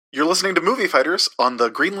You're listening to Movie Fighters on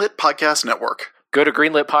the Greenlit Podcast Network. Go to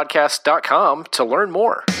greenlitpodcast.com to learn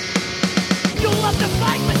more. You'll have to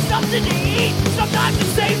fight with something to eat. Sometimes it's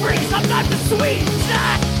savory, sometimes it's sweet.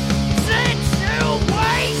 Snack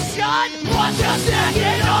situation. What's your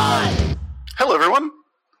snacking on? Hello, everyone.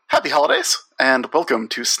 Happy holidays, and welcome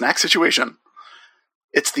to Snack Situation.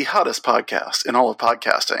 It's the hottest podcast in all of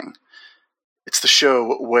podcasting. It's the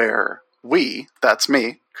show where we, that's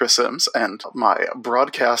me, Chris Sims, and my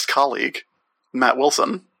broadcast colleague, Matt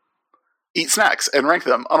Wilson, eat snacks and rank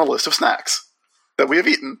them on a list of snacks that we have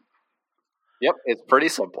eaten. Yep, it's pretty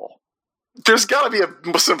simple. There's got to be a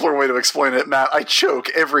simpler way to explain it, Matt. I choke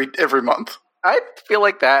every month. I feel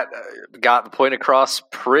like that got the point across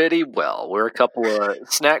pretty well. We're a couple of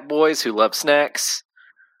snack boys who love snacks.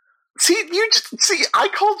 See, I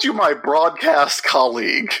called you my broadcast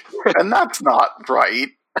colleague, and that's not right.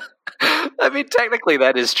 I mean, technically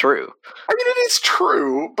that is true. I mean, it is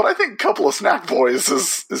true, but I think a couple of snack boys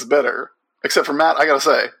is better. Except for Matt, I gotta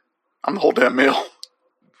say, I'm the whole damn meal.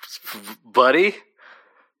 Buddy,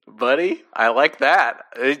 I like that.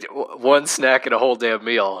 One snack and a whole damn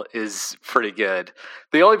meal is pretty good.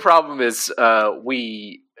 The only problem is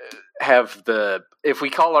we have if we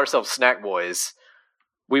call ourselves snack boys,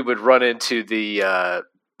 we would run into the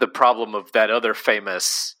problem of that other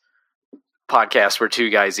famous podcast where two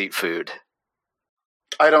guys eat food.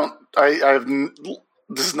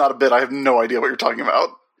 This is not a bit. I have no idea what you're talking about.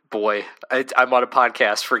 Boy, I'm on a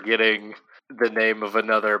podcast forgetting the name of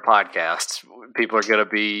another podcast. People are going to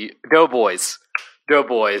be Doughboys.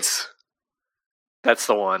 That's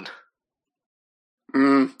the one.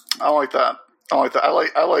 I like that.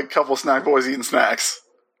 I like a couple of snack boys eating snacks.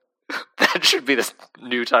 That should be the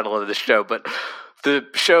new title of the show. But the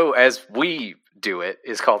show, as we do it,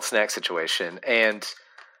 is called Snack Situation. And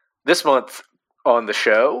this month on the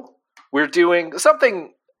show, we're doing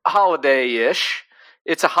something holiday-ish.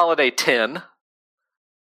 It's a holiday 10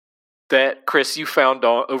 that, Chris, you found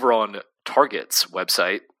over on Target's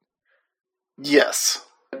website. Yes.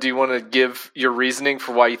 Do you want to give your reasoning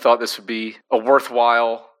for why you thought this would be a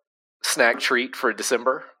worthwhile snack treat for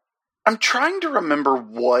December? I'm trying to remember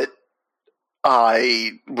what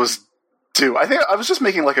I was doing. I think I was just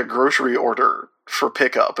making like a grocery order for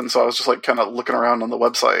pickup, and so I was just like kind of looking around on the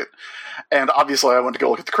website. And obviously I went to go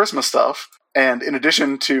look at the Christmas stuff, and in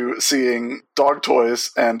addition to seeing dog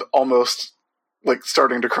toys and almost like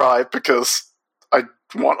starting to cry because I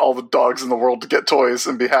want all the dogs in the world to get toys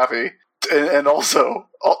and be happy, and also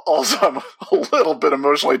I'm a little bit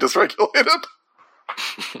emotionally dysregulated.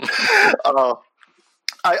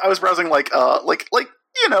 I was browsing like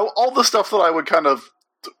all the stuff that I would kind of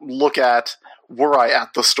look at were I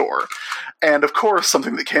at the store, and of course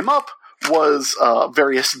something that came up was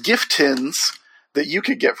various gift tins that you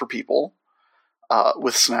could get for people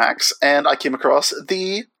with snacks, and I came across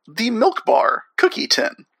the Milk Bar cookie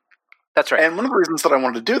tin. That's right. And one of the reasons that I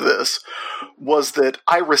wanted to do this was that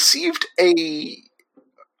I received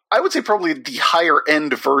I would say probably the higher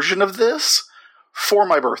end version of this for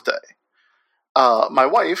my birthday. My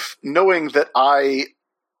wife, knowing that I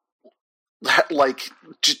like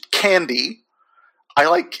candy, I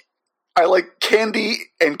like candy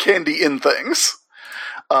and candy in things,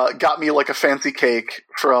 got me like a fancy cake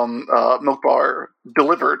from Milk Bar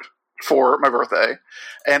delivered for my birthday,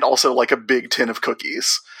 and also like a big tin of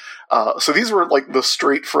cookies. So these were like the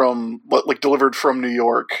straight from, like delivered from New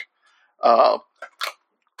York,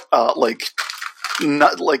 like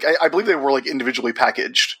not like I believe they were like individually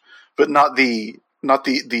packaged, but not the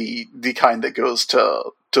kind that goes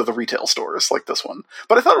to the retail stores like this one.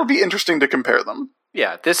 But I thought it would be interesting to compare them.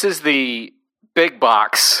 Yeah, this is the big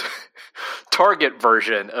box Target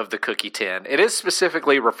version of the cookie tin. It is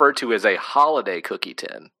specifically referred to as a holiday cookie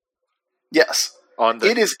tin. Yes, on the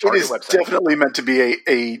it is website. Definitely meant to be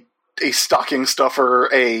a stocking stuffer,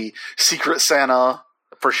 a secret Santa,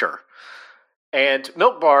 for sure. And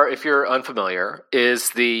Milk Bar, if you're unfamiliar,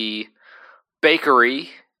 is the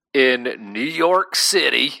bakery in New York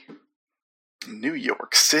City. New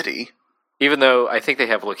York City? Even though I think they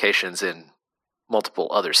have locations in multiple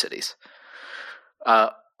other cities.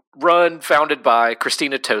 Founded by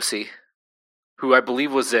Christina Tosi, who I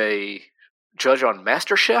believe was a judge on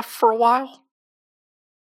MasterChef for a while.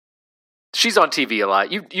 She's on TV a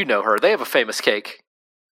lot. You know her. They have a famous cake.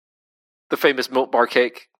 The famous Milk Bar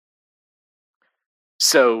cake.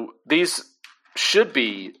 So these should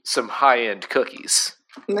be some high-end cookies.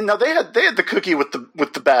 No, they had the cookie with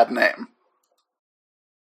the bad name.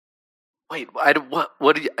 Wait,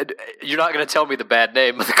 what? You're not going to tell me the bad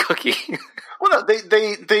name of the cookie? Well, no,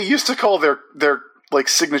 they used to call their like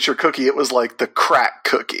signature cookie. It was like the crack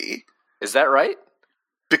cookie. Is that right?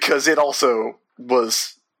 because it also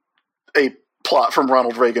was a plot from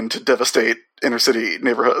Ronald Reagan to devastate inner city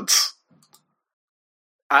neighborhoods.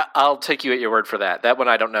 I'll take you at your word for that. That one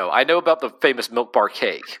I don't know. I know about the famous Milk Bar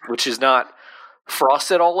cake, which is not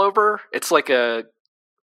frosted all over. It's like a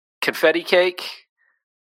confetti cake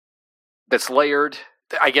that's layered.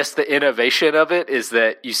 I guess the innovation of it is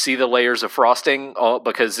that you see the layers of frosting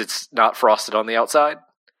because it's not frosted on the outside.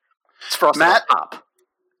 It's frosted on top.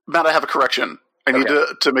 Matt, I have a correction. I need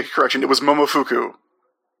to make a correction. It was Momofuku.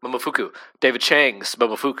 Momofuku. David Chang's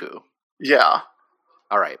Momofuku. Yeah.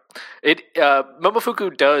 All right.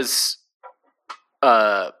 Momofuku does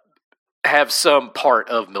have some part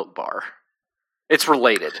of Milk Bar. It's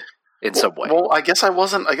related in some way. Well, I guess I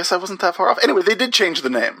wasn't that far off. Anyway, they did change the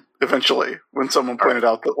name eventually when someone pointed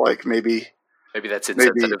out that like maybe that's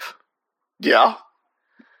insensitive. Yeah.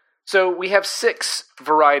 So we have 6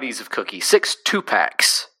 varieties of cookies, 6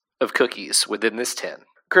 2-packs of cookies within this 10.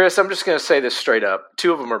 Chris, I'm just going to say this straight up.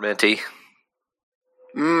 2 of them are minty.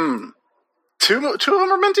 Two of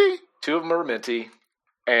them are minty? 2 of them are minty,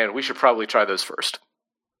 and we should probably try those first.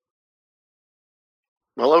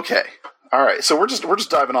 Well, okay. All right, so we're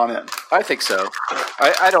just diving on in. I think so.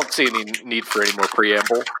 I don't see any need for any more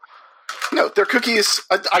preamble. No, they're cookies.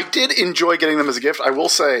 I did enjoy getting them as a gift. I will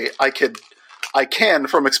say I can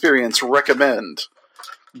from experience recommend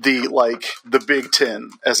the Big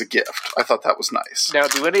Tin as a gift. I thought that was nice. Now,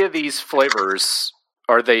 do any of these flavors,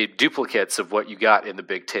 are they duplicates of what you got in the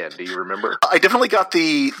Big Tin? Do you remember? I definitely got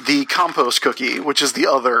the compost cookie, which is the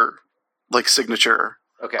other signature.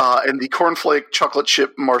 Okay. And the cornflake chocolate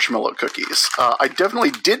chip marshmallow cookies. I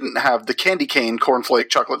definitely didn't have the candy cane cornflake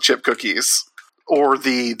chocolate chip cookies or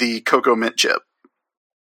the cocoa mint chip.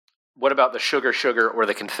 What about the sugar or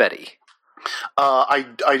the confetti? I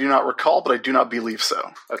do not recall, but I do not believe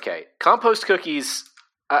so. Okay. Compost cookies,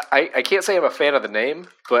 I can't say I'm a fan of the name,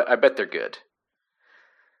 but I bet they're good.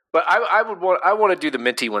 But I want to do the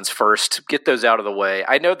minty ones first, get those out of the way.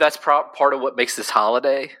 I know that's part of what makes this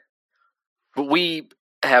holiday, but we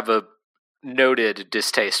have a noted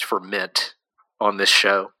distaste for mint on this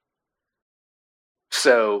show.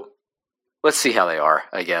 So let's see how they are,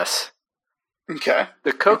 I guess. Okay.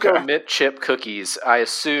 The cocoa mint chip cookies, I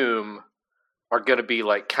assume, are going to be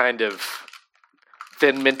like kind of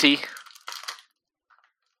Thin Minty.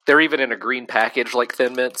 They're even in a green package like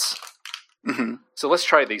Thin Mints. Mm-hmm. So let's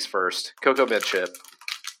try these first. Cocoa mint chip.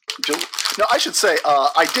 No, I should say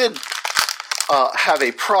I did have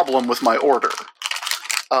a problem with my order,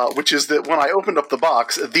 which is that when I opened up the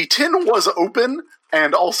box, the tin was open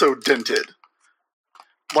and also dented.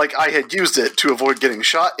 Like I had used it to avoid getting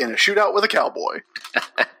shot in a shootout with a cowboy.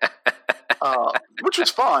 Which was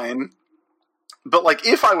fine. But like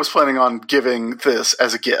if I was planning on giving this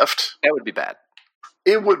as a gift... That would be bad.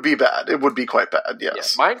 It would be bad. It would be quite bad,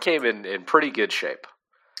 yes. Yeah, mine came in pretty good shape.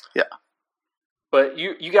 Yeah. But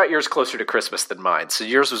you got yours closer to Christmas than mine, so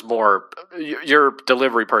yours was more... Your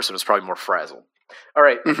delivery person was probably more frazzled. All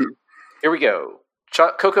right, Here we go.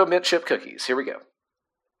 Cocoa mint chip cookies. Here we go.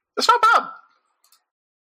 It's not bad.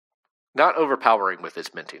 Not overpowering with its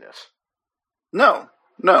mintiness. No.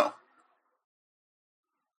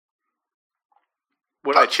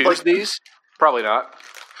 Would I choose these? Probably not.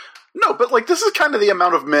 No, but like this is kind of the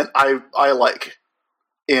amount of mint I like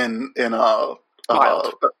in a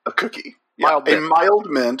cookie. Yeah, mild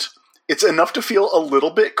mint. It's enough to feel a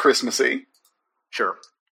little bit Christmassy. Sure.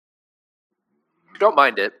 Don't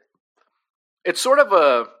mind it. It's sort of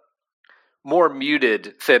a more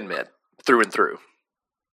muted Thin Mint through and through.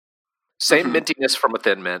 Same mintiness from a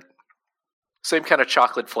Thin Mint. Same kind of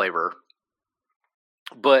chocolate flavor.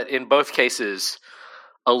 But in both cases,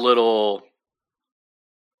 a little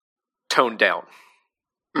toned down.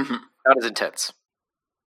 Not as intense.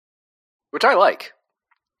 Which I like.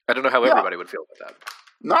 I don't know how everybody would feel about that.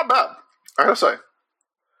 Not bad, I gotta say.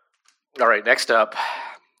 All right, next up,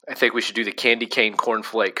 I think we should do the candy cane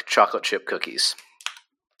cornflake chocolate chip cookies.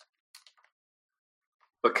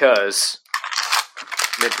 Because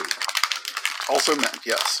minty. Also mint,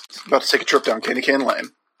 yes. About to take a trip down Candy Cane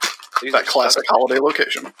Lane. That classic holiday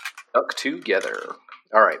location. Stuck together.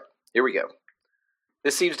 All right, here we go.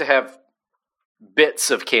 This seems to have bits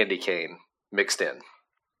of candy cane mixed in.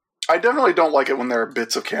 I definitely don't like it when there are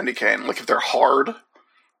bits of candy cane. Like if they're hard.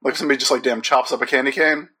 Like if somebody just like damn chops up a candy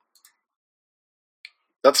cane.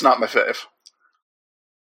 That's not my fave.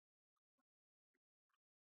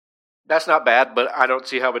 That's not bad, but I don't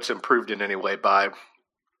see how it's improved in any way by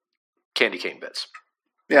candy cane bits.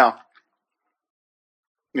 Yeah.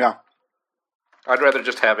 I'd rather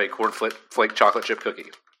just have a cornflake chocolate chip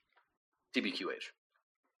cookie. TBQH.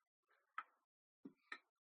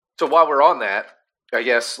 So while we're on that, I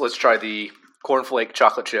guess let's try the cornflake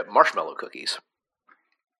chocolate chip marshmallow cookies.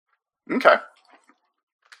 Okay.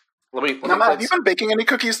 Let me Now, Matt, have you been baking any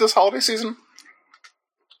cookies this holiday season?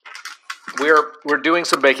 We're doing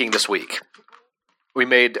some baking this week. We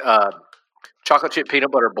made chocolate chip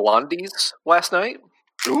peanut butter blondies last night.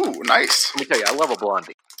 Ooh, nice. Let me tell you, I love a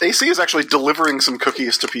blondie. AC is actually delivering some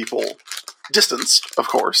cookies to people, distanced, of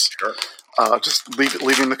course. Sure. Just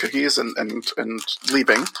leaving the cookies and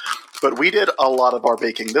leaving. But we did a lot of our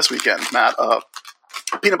baking this weekend, Matt.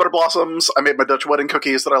 Peanut butter blossoms. I made my Dutch wedding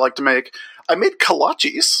cookies that I like to make. I made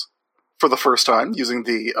kolaches for the first time using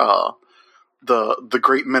the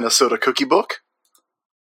Great Minnesota Cookie Book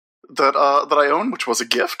that I own, which was a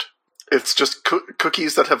gift. It's just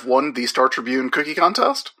cookies that have won the Star Tribune Cookie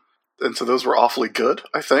Contest, and so those were awfully good,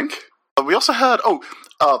 I think. We also had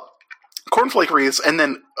cornflake wreaths, and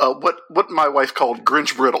then what my wife called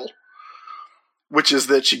Grinch brittle, which is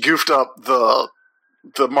that she goofed up the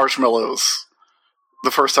marshmallows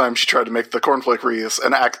the first time she tried to make the cornflake wreaths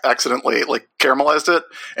and accidentally caramelized it,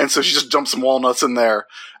 and so she just dumped some walnuts in there,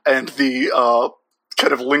 and the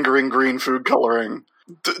kind of lingering green food coloring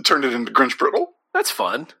turned it into Grinch brittle. That's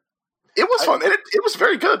fun. It was fun, and it was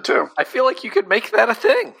very good too. I feel like you could make that a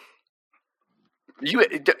thing.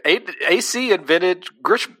 AC invented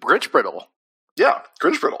Grinch brittle. Yeah,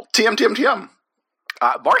 Grinch brittle. TM.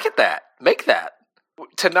 Market that. Make that.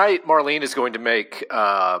 Tonight, Marlene is going to make...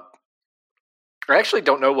 I actually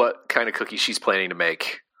don't know what kind of cookie she's planning to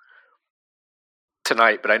make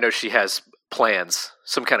tonight, but I know she has plans.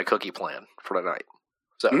 Some kind of cookie plan for tonight.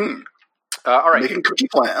 So, all right. Making cookie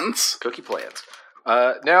plans. Cookie plans.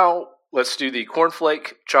 Now, let's do the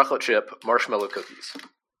cornflake chocolate chip marshmallow cookies.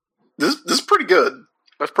 This is pretty good.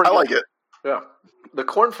 That's pretty good. I like it. Yeah. The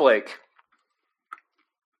cornflake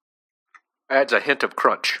adds a hint of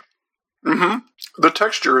crunch. Mm-hmm. The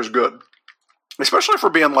texture is good. Especially for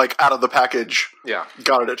being out of the package. Yeah.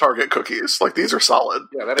 Got it at Target cookies. These are solid.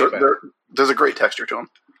 Yeah, that ain't bad. There's a great texture to them.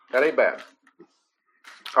 That ain't bad.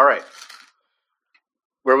 All right.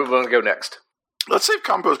 Where are we going to go next? Let's save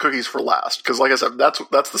compost cookies for last, because like I said, that's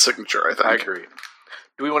the signature, I think. I agree.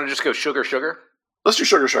 Do we want to just go sugar? Let's do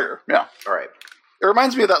sugar. Yeah. All right. It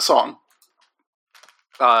reminds me of that song.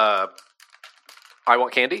 I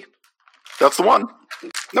Want Candy? That's the one.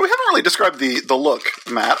 No, we haven't really described the look,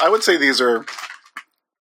 Matt. I would say these are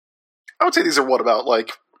what about,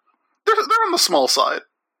 they're on the small side.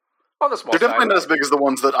 On the small side. They're definitely not right? as big as the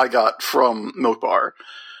ones that I got from Milk Bar.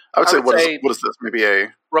 I would say what is this? Maybe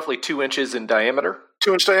a... Roughly 2 inches in diameter.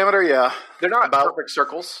 2-inch diameter, yeah. They're not perfect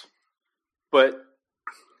circles, but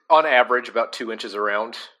on average, about 2 inches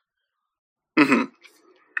around. Mm-hmm.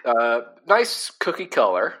 Nice cookie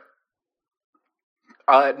color.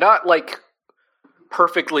 Not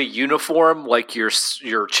perfectly uniform like your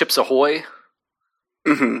Chips Ahoy,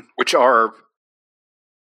 mm-hmm. which are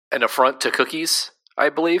an affront to cookies, I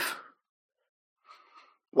believe.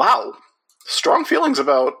 Wow. Strong feelings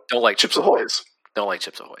about Don't like Chips Ahoys. Don't like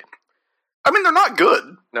Chips Ahoy. I mean, they're not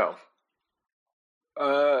good. No.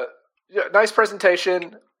 Yeah, nice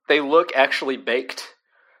presentation. They look actually baked.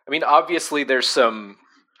 I mean, obviously there's some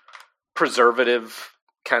preservative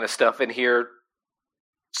kind of stuff in here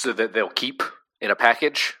so that they'll keep in a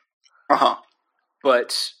package. Uh-huh.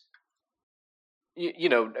 But,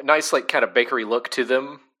 nice kind of bakery look to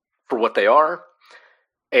them for what they are.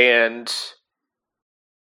 And,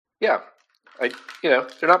 yeah, they're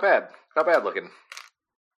not bad. Not bad looking.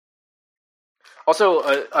 Also,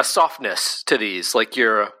 a softness to these,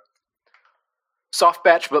 your soft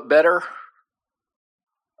batch but better.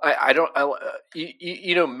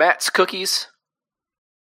 Matt's cookies.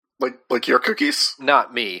 Like your cookies?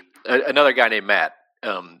 Not me. Another guy named Matt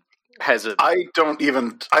has a. I don't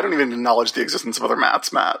even acknowledge the existence of other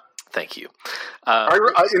Matts, Matt. Thank you.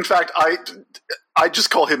 In fact, I just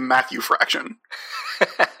call him Matthew Fraction.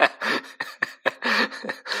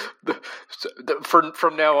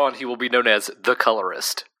 From now on, he will be known as the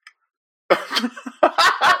colorist.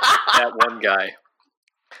 That one guy.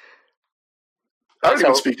 I don't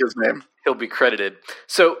even speak his name. He'll be credited.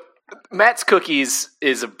 So, Matt's Cookies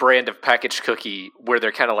is a brand of packaged cookie where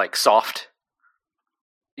they're kind of soft.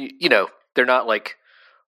 They're not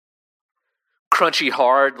crunchy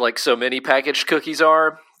hard like so many packaged cookies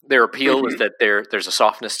are. Their appeal is that there's a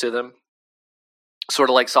softness to them. Sort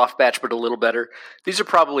of like soft batch, but a little better. These are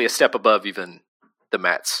probably a step above even the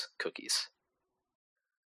Matt's Cookies.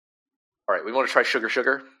 All right, we want to try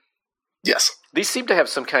sugar? Yes. These seem to have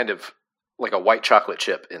some kind of a white chocolate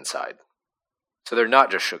chip inside. So they're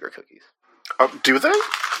not just sugar cookies. Do they?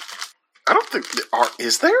 I don't think they are.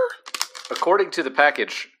 Is there? According to the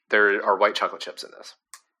package, there are white chocolate chips in this.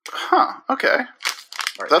 Huh, okay.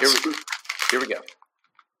 All right, That's here we go.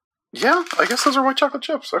 yeah. I guess those are white chocolate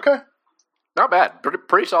chips. Okay, Not bad.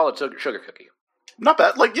 Pretty solid sugar cookie. not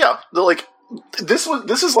bad. Like yeah, like this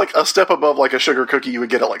is like a step above like a sugar cookie you would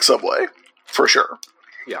get at like Subway for sure.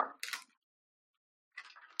 Yeah.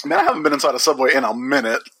 I mean, I haven't been inside a Subway in a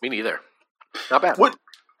minute. Me neither. Not bad. What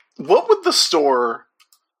would the store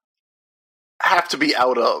have to be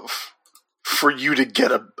out of for you to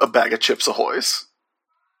get a bag of Chips Ahoy's?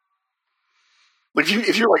 Like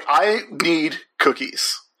if you're like, I need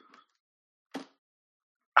cookies.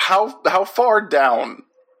 How far down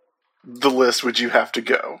the list would you have to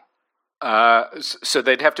go? So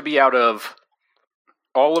they'd have to be out of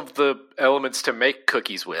all of the elements to make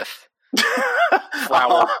cookies with.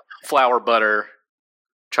 Flour, butter,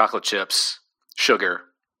 chocolate chips, sugar,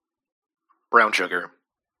 brown sugar,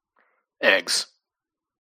 eggs.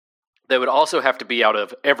 They would also have to be out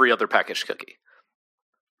of every other packaged cookie.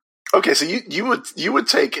 Okay, so you would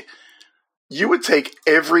take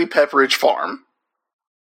every Pepperidge Farm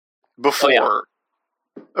before. Oh,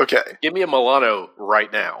 yeah. Okay. Give me a Milano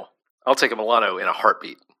right now. I'll take a Milano in a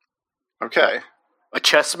heartbeat. Okay. A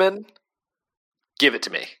Chessman? Give it to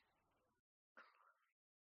me.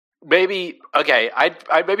 Maybe, okay,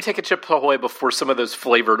 I'd maybe take a Chips Ahoy before some of those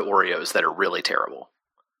flavored Oreos that are really terrible.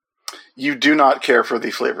 You do not care for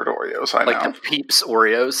the flavored Oreos, I know. Like the Peeps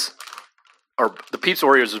Oreos. Or the Peeps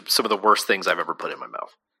Oreos are some of the worst things I've ever put in my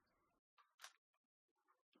mouth.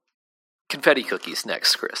 Confetti cookies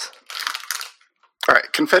next, Chris. All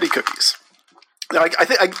right, confetti cookies. Now, I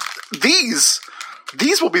think these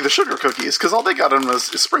will be the sugar cookies because all they got in them is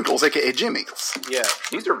sprinkles, aka Jimmy's. Yeah,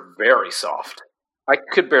 these are very soft. I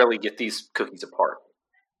could barely get these cookies apart.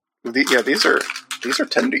 These are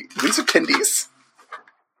tendy. These are tendies.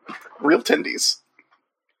 Real tendies.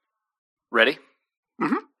 Ready?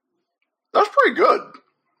 Mm-hmm. That's pretty good.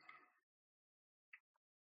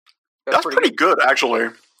 That's pretty good, actually.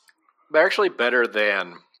 They're actually better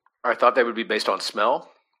than I thought they would be based on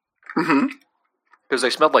smell. Mm-hmm. Because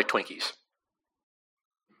they smelled like Twinkies.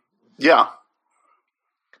 Yeah.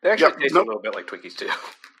 They actually taste a little bit like Twinkies, too.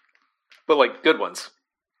 But, like, good ones.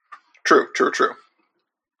 True.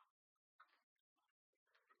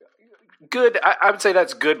 Good. I would say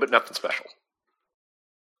that's good, but nothing special.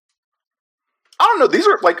 I don't know. These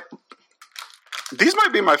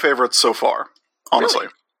might be my favorites so far, honestly.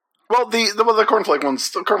 Really? Well, the cornflake ones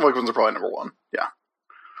are probably number one. Yeah.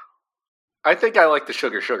 I think I like the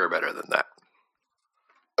sugar better than that.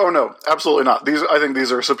 Oh no, absolutely not. I think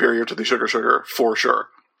these are superior to the sugar for sure.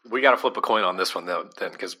 We got to flip a coin on this one though,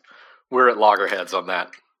 then, because we're at loggerheads on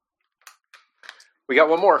that. We got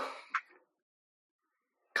one more.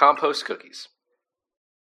 Compost cookies.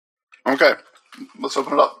 Okay, let's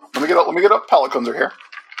open it up. Let me get up palate cleanser here.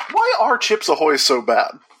 Why are Chips Ahoy so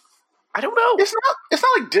bad? I don't know. It's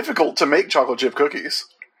not like difficult to make chocolate chip cookies.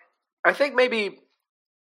 I think maybe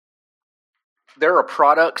they're a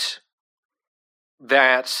product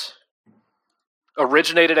that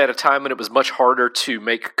originated at a time when it was much harder to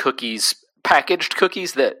make cookies, packaged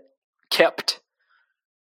cookies that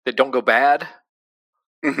don't go bad.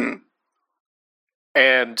 Mm-hmm.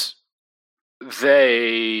 And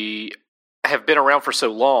they have been around for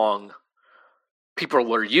so long,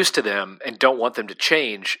 people are used to them and don't want them to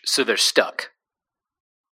change, so they're stuck.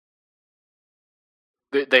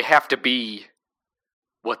 They have to be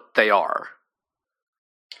what they are.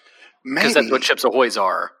 Because that's what Chips Ahoy's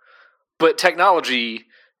are. But technology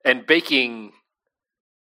and baking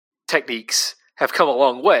techniques have come a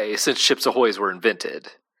long way since Chips Ahoy's were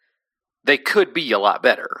invented. They could be a lot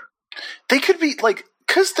better. They could be, like,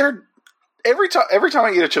 because they're... Every time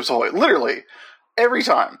I eat a Chips Ahoy, literally, every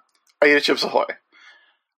time I eat a Chips Ahoy,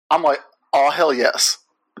 I'm like, oh, hell yes.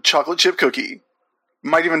 Chocolate chip cookie.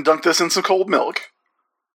 Might even dunk this in some cold milk.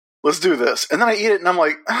 Let's do this. And then I eat it and I'm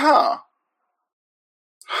like, Huh.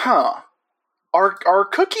 Are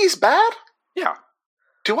cookies bad? Yeah.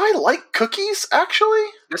 Do I like cookies, actually?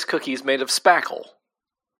 This cookie's made of spackle.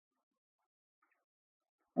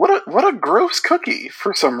 What a gross cookie,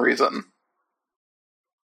 for some reason.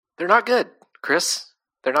 They're not good, Chris.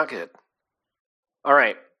 They're not good. All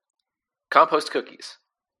right. Compost cookies.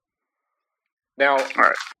 Now,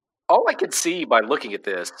 all I can see by looking at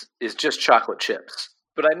this is just chocolate chips.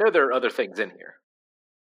 But I know there are other things in here.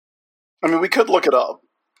 I mean, we could look it up.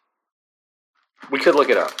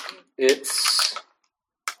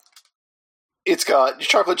 It's got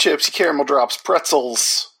chocolate chips, caramel drops,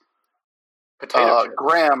 pretzels, potato chips.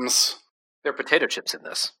 Grams. There are potato chips in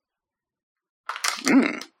this.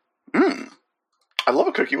 I love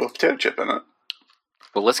a cookie with potato chip in it.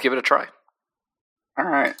 Well, let's give it a try. All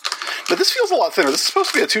right. But this feels a lot thinner. This is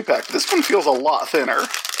supposed to be a 2-pack. This one feels a lot thinner.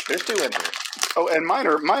 There's 2 in here. Oh, and mine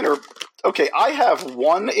are... Okay, I have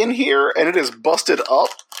 1 in here, and it is busted up.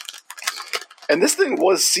 And this thing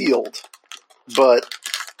was sealed. But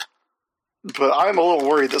I'm a little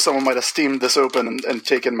worried that someone might have steamed this open and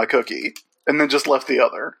taken my cookie. And then just left the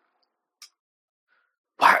other.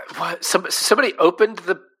 What? Somebody opened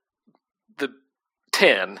the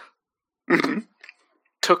tin,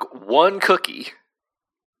 took 1 cookie.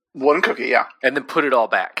 1 cookie, yeah. And then put it all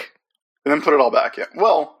back. And then put it all back, yeah.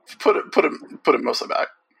 Well, put it mostly back.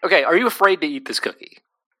 Okay, are you afraid to eat this cookie?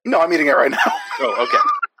 No, I'm eating it right now. Oh, okay.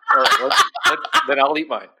 All right, then I'll eat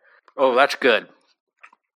mine. Oh, that's good.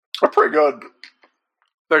 They're pretty good.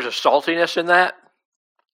 There's a saltiness in that.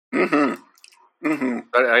 Mm-hmm. Mm-hmm.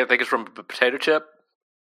 I think it's from a potato chip.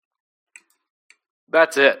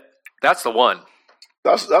 That's it. That's the one.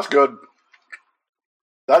 That's good.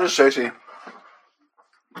 That is tasty.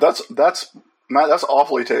 That's Matt. That's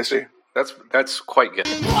awfully tasty. That's quite good.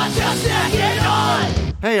 What's your second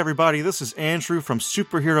on? Hey everybody, this is Andrew from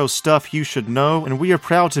Superhero Stuff You Should Know, and we are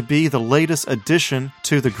proud to be the latest addition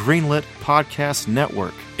to the Greenlit Podcast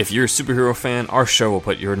Network. If you're a superhero fan, our show will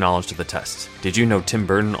put your knowledge to the test. Did you know Tim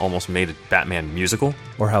Burton almost made a Batman musical?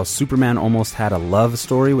 Or how Superman almost had a love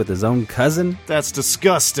story with his own cousin? That's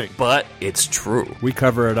disgusting. But it's true. We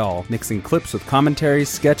cover it all, mixing clips with commentaries,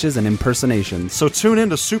 sketches, and impersonations. So tune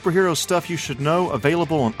in to Superhero Stuff You Should Know,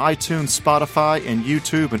 available on iTunes, Spotify, and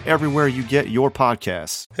YouTube, and everywhere you get your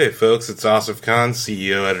podcasts. Hey folks, it's Asif Khan,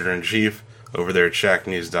 CEO, Editor-in-Chief, over there at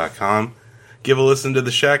ShackNews.com. Give a listen to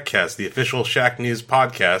the Shackcast, the official Shack News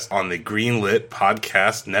podcast on the Greenlit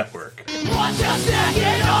Podcast Network. What's your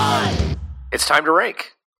second on? It's time to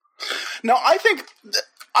rank. No, I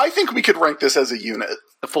think we could rank this as a unit.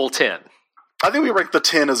 The full 10. I think we rank the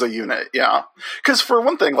 10 as a unit, yeah. Because for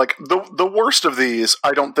one thing, like, the worst of these,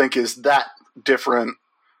 I don't think is that different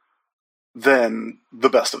than the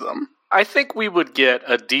best of them. I think we would get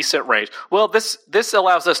a decent range. Well, this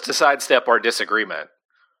allows us to sidestep our disagreement,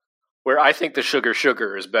 where I think the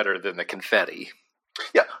sugar is better than the confetti.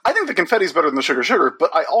 Yeah, I think the confetti is better than the sugar,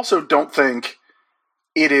 but I also don't think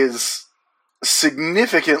it is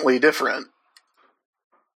significantly different.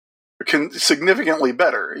 Significantly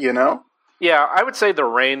better, you know? Yeah, I would say the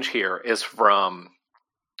range here is from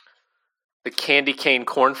the candy cane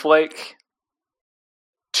cornflake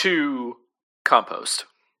to compost.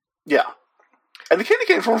 Yeah. And the candy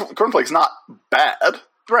cane cornflake's not bad.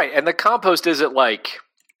 Right, and the compost isn't like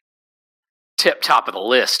tip top of the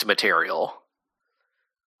list material.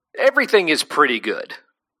 Everything is pretty good.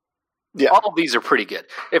 Yeah. All of these are pretty good.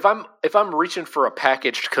 If I'm reaching for a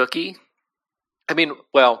packaged cookie, I mean,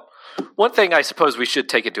 well, one thing I suppose we should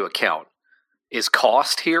take into account is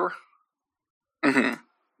cost here. Mm-hmm.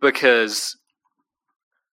 Because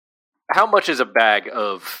how much is a bag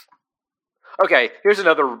of... Okay, here's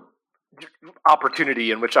another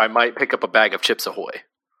opportunity in which I might pick up a bag of Chips Ahoy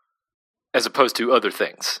as opposed to other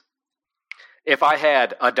things. If I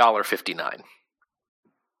had $1.59.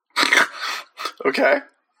 Okay.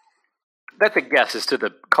 That's a guess as to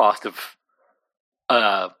the cost of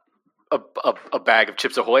a bag of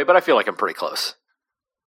Chips Ahoy, but I feel like I'm pretty close.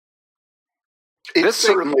 It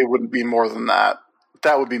certainly wouldn't be more than that.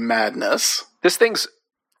 That would be madness. This thing's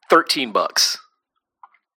 $13.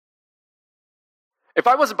 If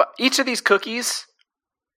I was each of these cookies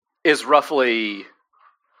is roughly,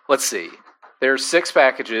 let's see, there's 6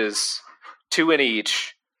 packages, 2 in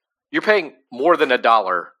each. You're paying more than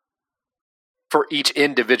 $1 for each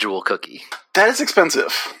individual cookie. That is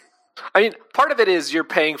expensive. I mean, part of it is you're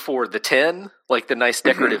paying for the tin, like the nice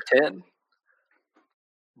decorative tin.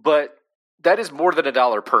 But that is more than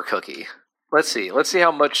 $1 per cookie. Let's see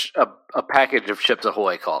how much a package of Chips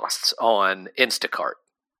Ahoy costs on Instacart.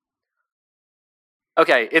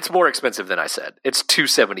 Okay, it's more expensive than I said. It's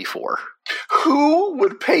 $2.74. Who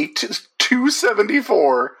would pay $2.74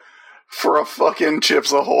 for a fucking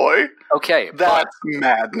Chips Ahoy? Okay, that's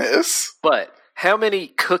madness. But how many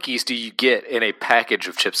cookies do you get in a package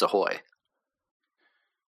of Chips Ahoy?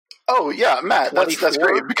 Oh yeah, Matt, that's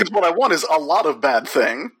great, because what I want is a lot of bad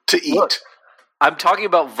thing to eat. Look, I'm talking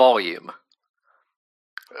about volume.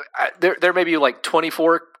 There may be like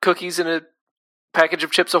 24 cookies in a package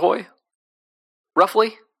of Chips Ahoy.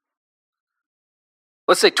 Roughly?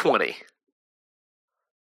 Let's say 20.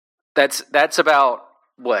 That's about,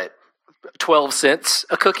 what, 12 cents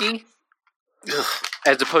a cookie? Ugh.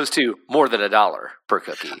 As opposed to more than $1 per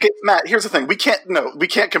cookie. Okay, Matt, here's the thing. We can't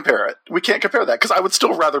compare it. We can't compare that, because I would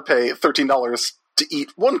still rather pay $13 to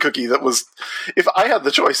eat one cookie that was, if I had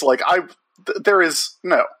the choice, like, there is,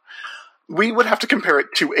 no. We would have to compare it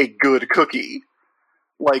to a good cookie,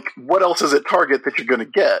 like, what else is at Target that you're going to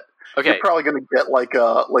get? Okay. You're probably going to get like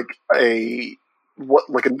a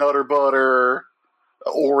Nutter Butter,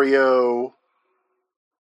 Oreo.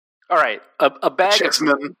 All right, a bag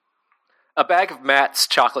of Matt's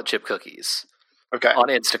chocolate chip cookies on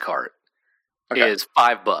Instacart is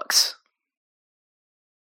 $5.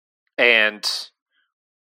 And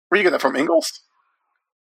where you get that from? Ingles?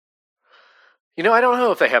 I don't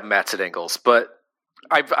know if they have Matt's at Ingles, but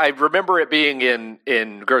I remember it being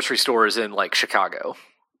in grocery stores in like Chicago.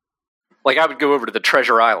 Like I would go over to the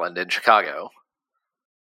Treasure Island in Chicago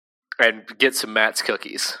and get some Matt's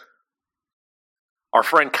cookies. Our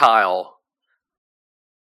friend Kyle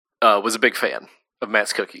was a big fan of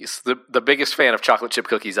Matt's cookies. The biggest fan of chocolate chip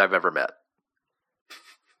cookies I've ever met.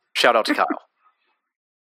 Shout out to Kyle.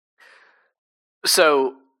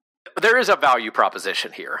 So there is a value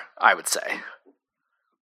proposition here, I would say.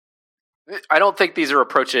 I don't think these are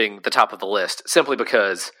approaching the top of the list simply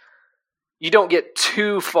because you don't get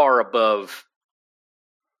too far above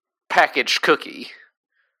packaged cookie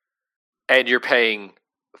and you're paying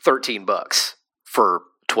 $13 for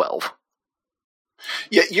 12.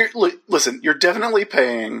 Yeah, listen, you're definitely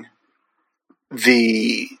paying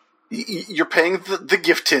the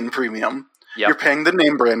gift tin premium. Yep. You're paying the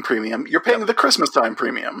name brand premium. You're paying the Christmas time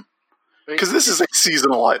premium. Because this is a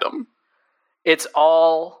seasonal item. It's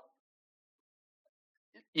all,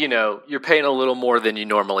 you're paying a little more than you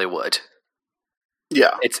normally would.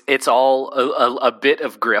 Yeah. It's all a bit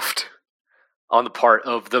of grift on the part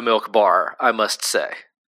of the Milk Bar, I must say.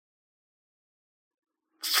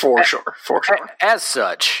 For sure. As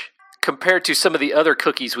such, compared to some of the other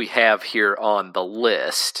cookies we have here on the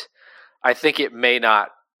list, I think it may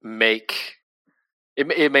not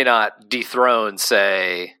dethrone,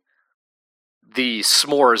 say, the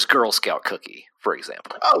S'mores Girl Scout cookie, for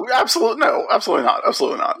example. Oh, absolutely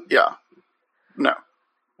not. Yeah, no.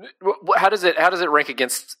 How does it rank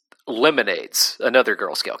against Lemonades, another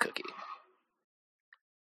Girl Scout cookie?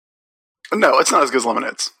 No, it's not as good as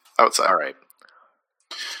Lemonades, I would say. All right.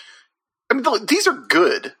 I mean, these are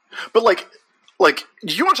good, but like,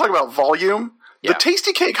 you want to talk about volume? Yeah. The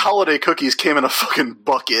Tasty Cake holiday cookies came in a fucking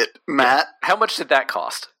bucket, Matt. How much did that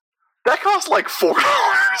cost? That cost like $4.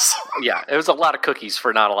 Yeah, it was a lot of cookies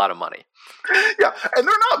for not a lot of money. Yeah, and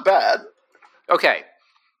they're not bad. Okay.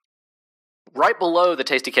 Right below the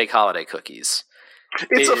Tasty Cake holiday cookies.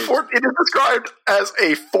 It is described as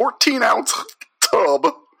a 14-ounce tub.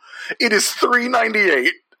 It is $3.98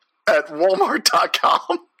 at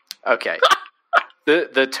Walmart.com. Okay.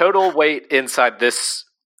 The total weight inside this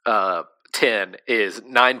tin is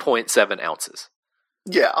 9.7 ounces.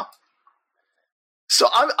 Yeah. So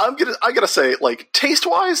I gotta say, like,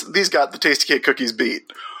 taste-wise, these got the Tasty Cake cookies beat.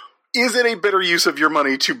 Is it a better use of your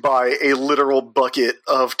money to buy a literal bucket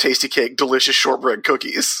of Tasty Cake delicious shortbread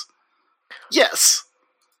cookies? Yes.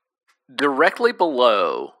 Directly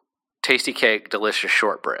below Tasty Cake delicious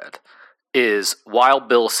shortbread is Wild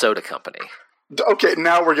Bill Soda Company. Okay,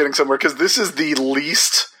 now we're getting somewhere, because this is the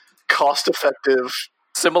least cost-effective...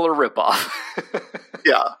 Similar ripoff.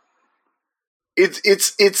 Yeah.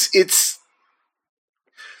 It's...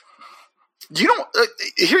 You don't...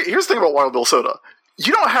 here's the thing about Wild Bill Soda.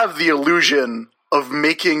 You don't have the illusion of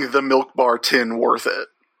making the Milk Bar tin worth it.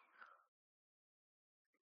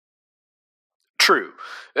 True.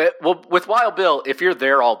 Well, with Wild Bill, if you're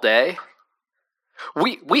there all day...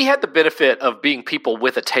 We had the benefit of being people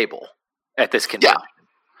with a table at this convention. Yeah.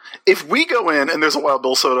 If we go in and there's a Wild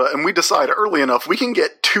Bill soda and we decide early enough, we can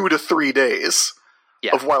get 2 to 3 days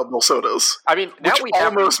of Wild Bill sodas. I mean, now which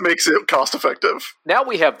almost makes it cost effective. Now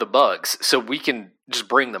we have the mugs, so we can just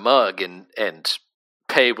bring the mug and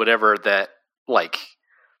pay whatever that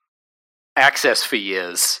access fee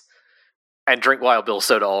is and drink Wild Bill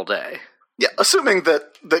soda all day. Yeah, assuming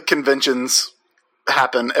that conventions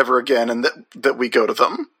happen ever again and that we go to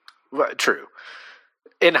them. Well, true.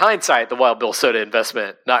 In hindsight, the Wild Bill soda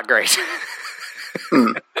investment, not great.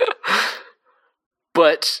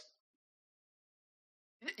 But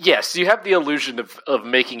yes, you have the illusion of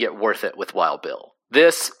making it worth it with Wild Bill.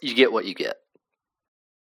 This, you get what you get.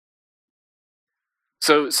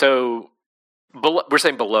 So we're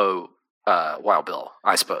saying below Wild Bill,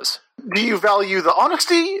 I suppose. Do you value the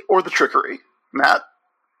honesty or the trickery, Matt?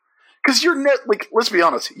 Because let's be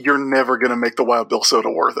honest, you're never going to make the Wild Bill soda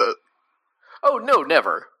worth it. Oh, no,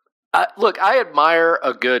 never. Look, I admire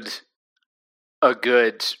a good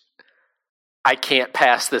I can't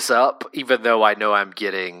pass this up, even though I know I'm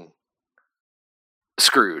getting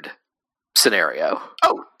screwed scenario.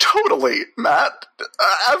 Oh, totally, Matt.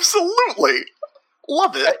 Absolutely.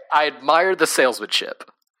 Love it. I admire the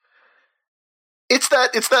salesmanship. It's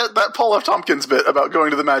that Paul F. Tompkins bit about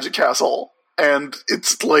going to the Magic Castle, and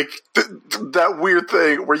it's like that weird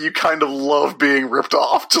thing where you kind of love being ripped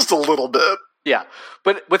off just a little bit. Yeah,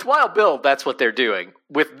 but with Wild Bill, that's what they're doing.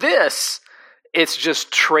 With this, it's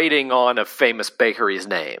just trading on a famous bakery's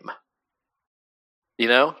name. You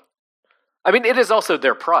know? I mean, it is also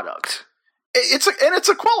their product. It's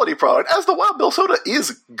a quality product, as the Wild Bill soda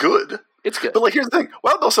is good. It's good. But, like, here's the thing.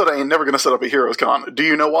 Wild Bill soda ain't never going to set up a Heroes Con. Do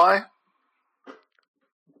you know why?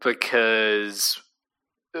 Because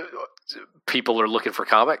people are looking for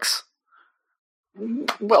comics?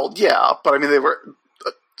 Well, yeah, but I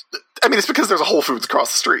mean, it's because there's a Whole Foods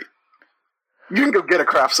across the street. You can go get a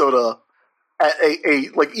craft soda at a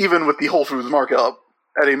like, even with the Whole Foods markup,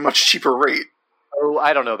 at a much cheaper rate. Oh,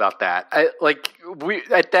 I don't know about that. We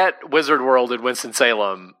at that Wizard World in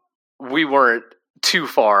Winston-Salem, we weren't too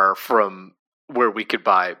far from where we could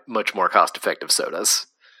buy much more cost-effective sodas.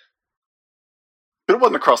 But it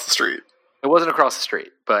wasn't across the street. It wasn't across the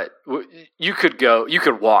street, but you could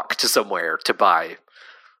walk to somewhere to buy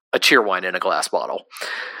a Cheerwine in a glass bottle.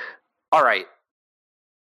 All right.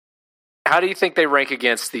 How do you think they rank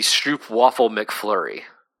against the Stroop Waffle McFlurry?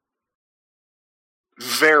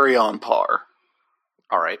 Very on par.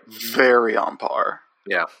 All right. Very on par.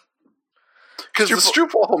 Yeah. Because the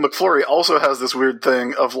Stroop Waffle McFlurry also has this weird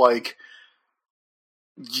thing of, like,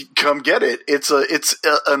 come get it. It's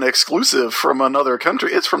an exclusive from another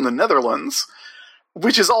country. It's from the Netherlands,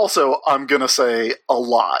 which is also, I'm going to say, a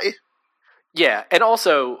lie. Yeah, and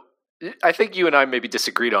also, I think you and I maybe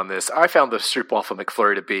disagreed on this. I found the Stroop Waffle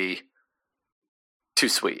McFlurry to be too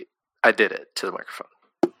sweet. I did it to the microphone.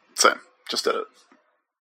 Same. Just did it.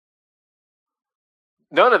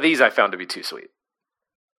 None of these I found to be too sweet.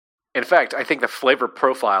 In fact, I think the flavor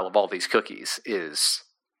profile of all these cookies is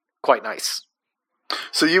quite nice.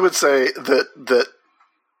 So you would say that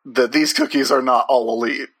these cookies are not all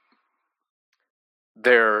elite?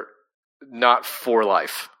 They're not for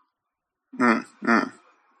life.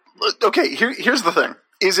 Okay, here's the thing.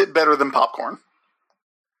 Is it better than popcorn?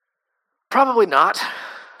 Probably not.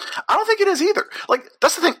 I don't think it is either. Like,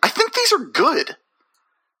 that's the thing. I think these are good.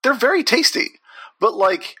 They're very tasty. But,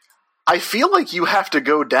 like, I feel like you have to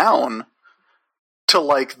go down to,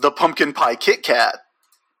 like, the pumpkin pie Kit Kat,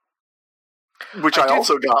 which I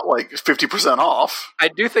also got, like, 50% off. I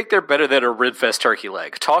do think they're better than a Ridfest turkey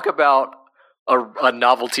leg. Talk about a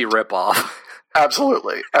novelty ripoff.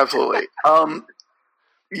 Absolutely.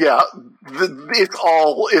 Yeah, it's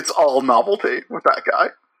all novelty with that guy.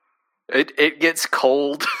 It gets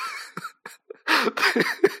cold.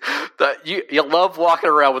 You love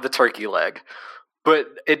walking around with a turkey leg, but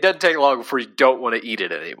it doesn't take long before you don't want to eat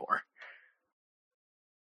it anymore.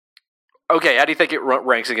 Okay, how do you think it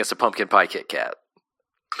ranks against a pumpkin pie Kit Kat?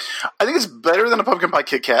 I think it's better than a pumpkin pie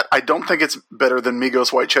Kit Kat. I don't think it's better than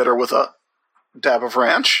Migos White Cheddar with a dab of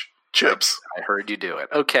ranch chips. I heard you do it.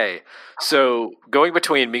 Okay, so going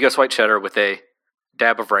between Migos White Cheddar with a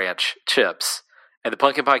dab of ranch chips and the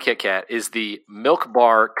pumpkin pie Kit Kat is the Milk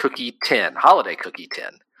Bar Cookie Tin, Holiday Cookie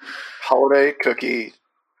Tin. Holiday Cookie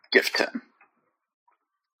Gift Tin.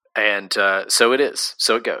 And so it is.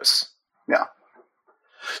 So it goes. Yeah.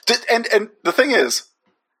 And the thing is,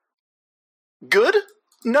 good?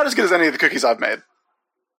 Not as good as any of the cookies I've made.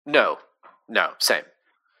 No, same.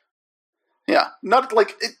 Yeah, not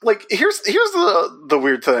like here's the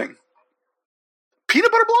weird thing.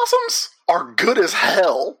 Peanut butter blossoms are good as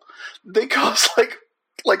hell. They cost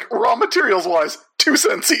like raw materials wise 2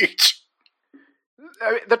 cents each.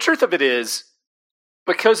 I mean, the truth of it is,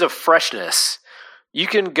 because of freshness, you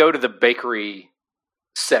can go to the bakery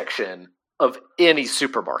section of any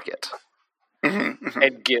supermarket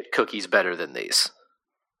and get cookies better than these.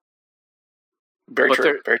 Very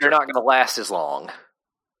true. They're not going to last as long,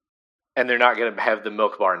 and they're not going to have the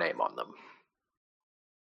Milk Bar name on them.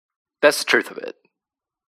 That's the truth of it.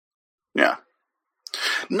 Yeah.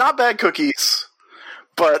 Not bad cookies,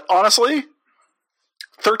 but honestly,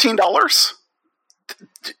 $13?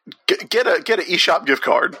 Get an eShop gift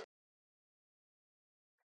card.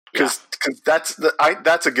 Because that's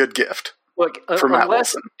a good gift. Look, for Matt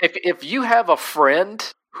Wilson. If you have a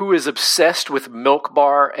friend who is obsessed with Milk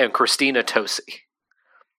Bar and Christina Tosi,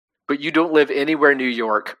 but you don't live anywhere in New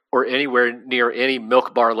York or anywhere near any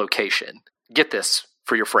Milk Bar location, get this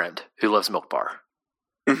for your friend who loves Milk Bar.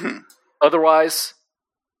 Mm-hmm. Otherwise,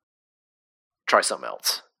 try something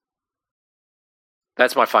else.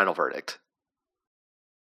 That's my final verdict.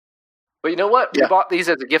 But you know what? Yeah. We bought these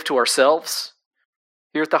as a gift to ourselves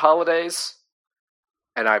here at the holidays,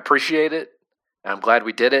 and I appreciate it. And I'm glad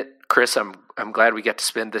we did it. Chris, I'm glad we got to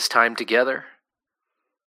spend this time together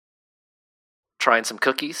trying some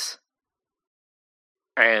cookies.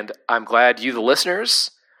 And I'm glad you, the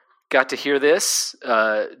listeners, got to hear this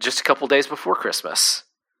just a couple days before Christmas.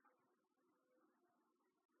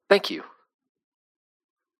 Thank you.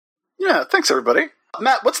 Yeah, thanks everybody.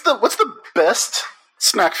 Matt, what's the best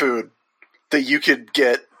snack food that you could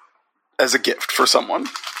get as a gift for someone?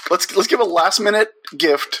 Let's give a last minute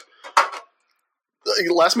gift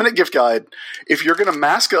guide. If you're going to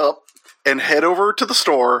mask up and head over to the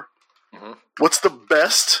store, what's the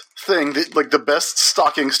best thing that, like, the best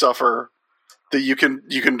stocking stuffer that you can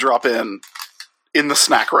drop in the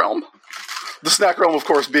snack realm? The snack realm, of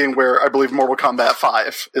course, being where I believe Mortal Kombat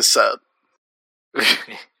 5 is set.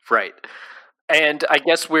 Right. And I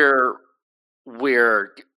guess we're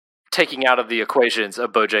taking out of the equations a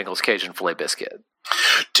Bojangles Cajun filet biscuit.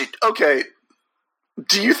 Okay.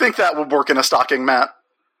 Do you think that would work in a stocking, Matt?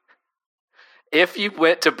 If you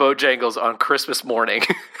went to Bojangles on Christmas morning...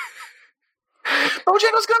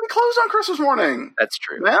 Bojangles going to be closed on Christmas morning. That's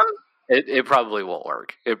true. Man. It probably won't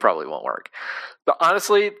work. But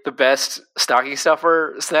honestly, the best stocking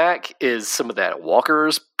stuffer snack is some of that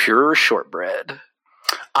Walker's Pure Shortbread.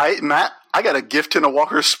 Matt, I got a gift tin of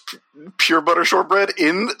Walker's Pure Butter Shortbread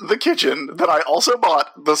in the kitchen that I also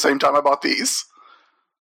bought the same time I bought these.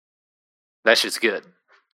 That shit's good.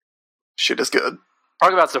 Shit is good.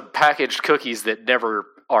 Talk about some packaged cookies that never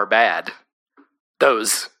are bad.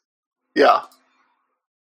 Those. Yeah.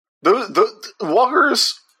 The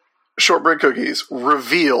Walker's Shortbread cookies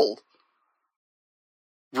reveal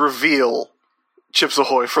Chips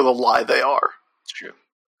Ahoy for the lie they are. It's true.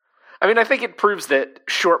 I mean, I think it proves that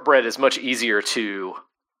shortbread is much easier to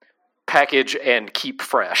package and keep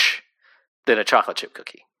fresh than a chocolate chip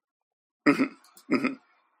cookie. Mm-hmm. Mm-hmm.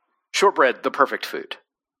 Shortbread, the perfect food.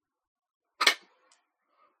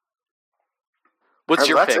 What's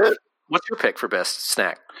your pick? It. What's your pick for best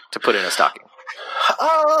snack to put in a stocking?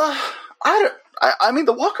 I mean,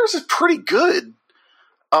 the Walker's is pretty good.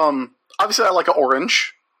 Obviously, I like an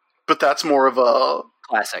orange, but that's more of a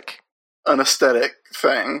classic, an aesthetic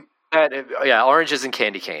thing. Oranges and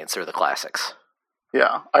candy canes are the classics.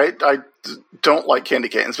 Yeah, I don't like candy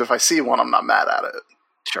canes, but if I see one, I'm not mad at it.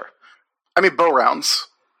 Sure. I mean, bow rounds.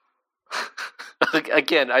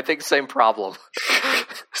 Again, I think same problem.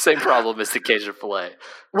 Same problem as the Cajun filet.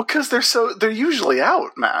 Well, because they're usually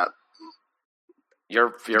out, Matt.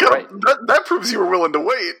 You're right. That proves you were willing to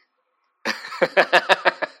wait.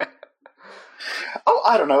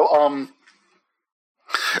 I don't know.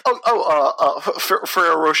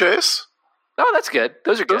 Ferrero Rochers. Oh, that's good.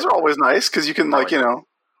 Those are good. Those are always nice because you can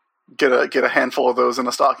get a handful of those in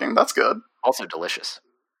a stocking. That's good. Also delicious.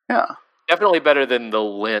 Yeah, definitely better than the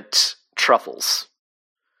Lindt truffles.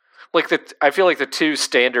 I feel like the two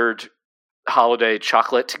standard holiday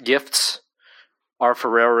chocolate gifts are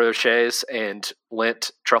Ferrero Rochers and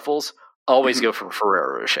Lindt truffles. Always go for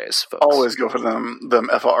Ferrero Rochers, folks. Always go for them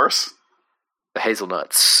FRs. The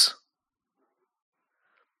hazelnuts.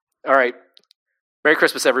 All right. Merry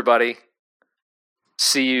Christmas, everybody.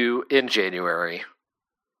 See you in January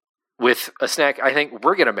with a snack I think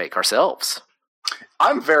we're going to make ourselves.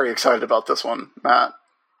 I'm very excited about this one, Matt.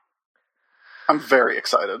 I'm very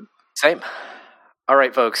excited. Same. All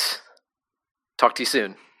right, folks. Talk to you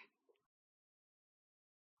soon.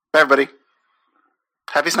 Bye, everybody.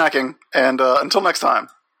 Happy snacking, and until next time,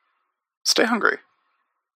 stay hungry.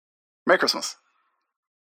 Merry Christmas.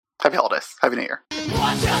 Happy holidays. Happy New Year.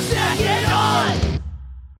 Watch us snack it on!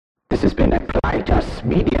 This has been a Glidus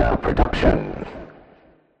Media production.